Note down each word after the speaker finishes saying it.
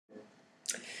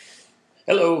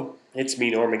Hello, it's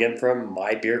me, Norm, again from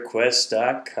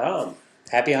mybeerquest.com.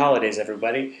 Happy holidays,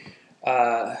 everybody.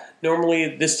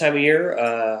 Normally, this time of year,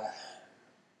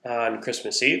 on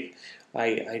Christmas Eve,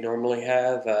 I normally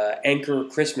have Anchor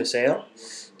Christmas Ale.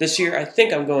 This year, I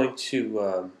think I'm going to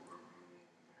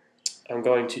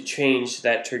change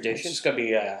that tradition. It's going to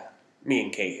be me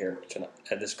and Kate here tonight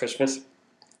at this Christmas.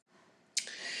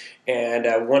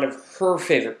 And one of her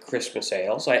favorite Christmas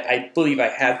ales, I believe I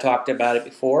have talked about it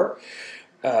before.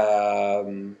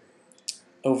 Um,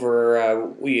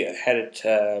 we had it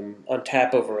on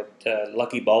tap over at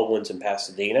Lucky Baldwin's in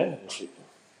Pasadena. See,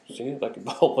 Lucky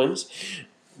Baldwin's,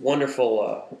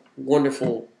 wonderful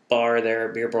bar there,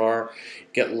 beer bar.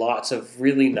 Get lots of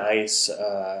really nice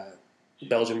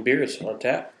Belgian beers on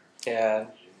tap, and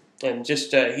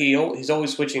just he's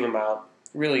always switching them out.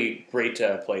 Really great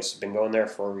place. Been going there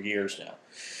for years now,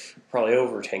 probably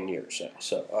over 10 years now.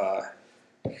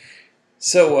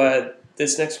 So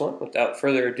this next one, without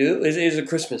further ado, is a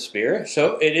Christmas beer.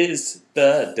 So it is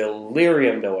the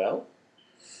Delirium Noel.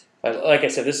 Like I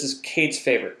said, this is Kate's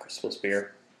favorite Christmas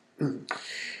beer,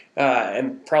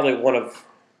 and probably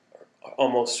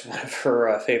almost one of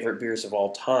her favorite beers of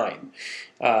all time.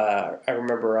 I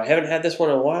remember I haven't had this one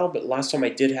in a while, but last time I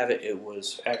did have it, it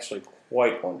was actually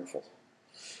quite wonderful.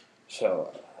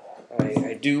 So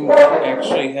I do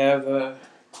actually have.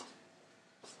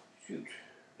 Shoot,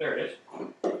 there it is.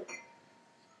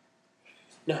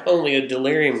 Not only a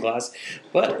Delirium glass,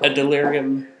 but a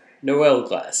Delirium Noel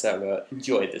glass. I've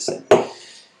enjoyed this in.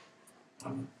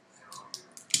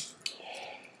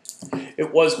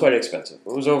 It was quite expensive.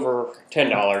 It was over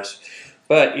 $10,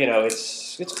 but you know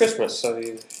it's Christmas, so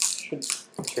you should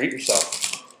treat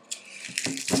yourself.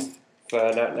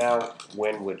 But not now.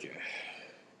 When would you?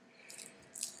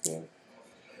 Yeah.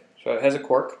 So it has a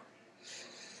cork.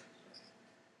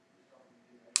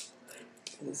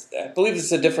 I believe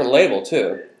it's a different label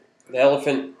too. The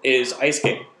elephant is ice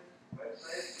skate.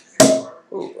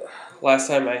 Ooh. Last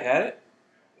time I had it,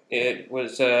 it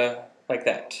was like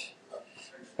that.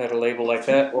 I had a label like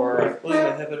that, or I believe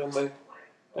I have it on my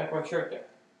back of my shirt there.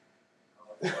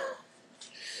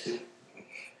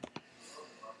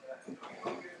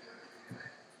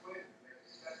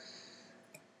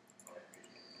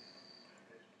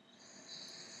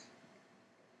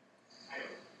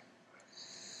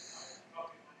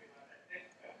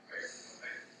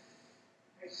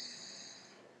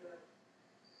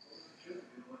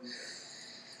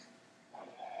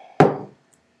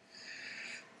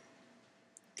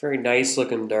 Very nice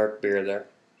looking dark beer there.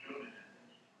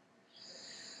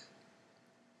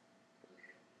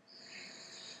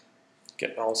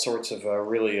 Getting all sorts of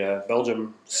really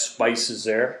Belgian spices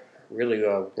there. Really,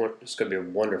 it's going to be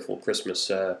a wonderful Christmas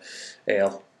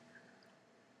ale.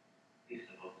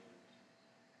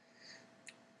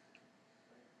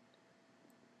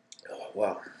 Oh,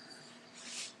 wow.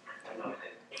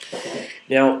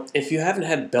 Now, if you haven't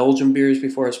had Belgian beers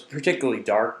before, particularly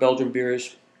dark Belgian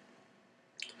beers,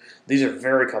 these are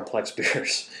very complex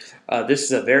beers. This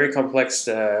is a very complex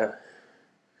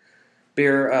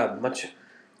beer, much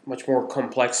more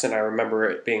complex than I remember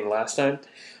it being last time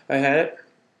I had it.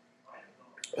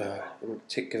 Let me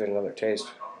give it another taste.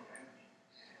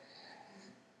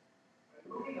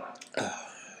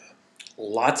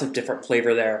 Lots of different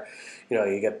flavor there. You know,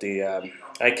 you get the.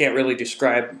 I can't really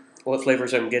describe what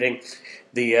flavors I'm getting.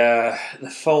 The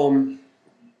foam,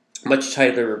 much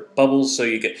tighter bubbles, so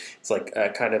you get it's like a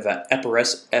kind of an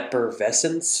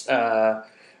effervescence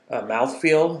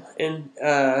mouthfeel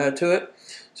to it.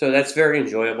 So that's very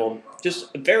enjoyable.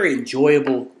 Just a very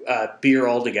enjoyable beer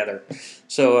altogether.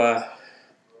 So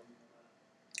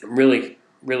really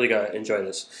gonna enjoy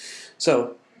this.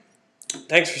 So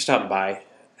thanks for stopping by.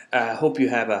 I hope you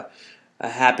have a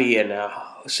happy and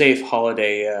safe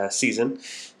holiday season.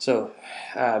 So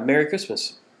Merry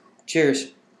Christmas.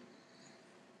 Cheers.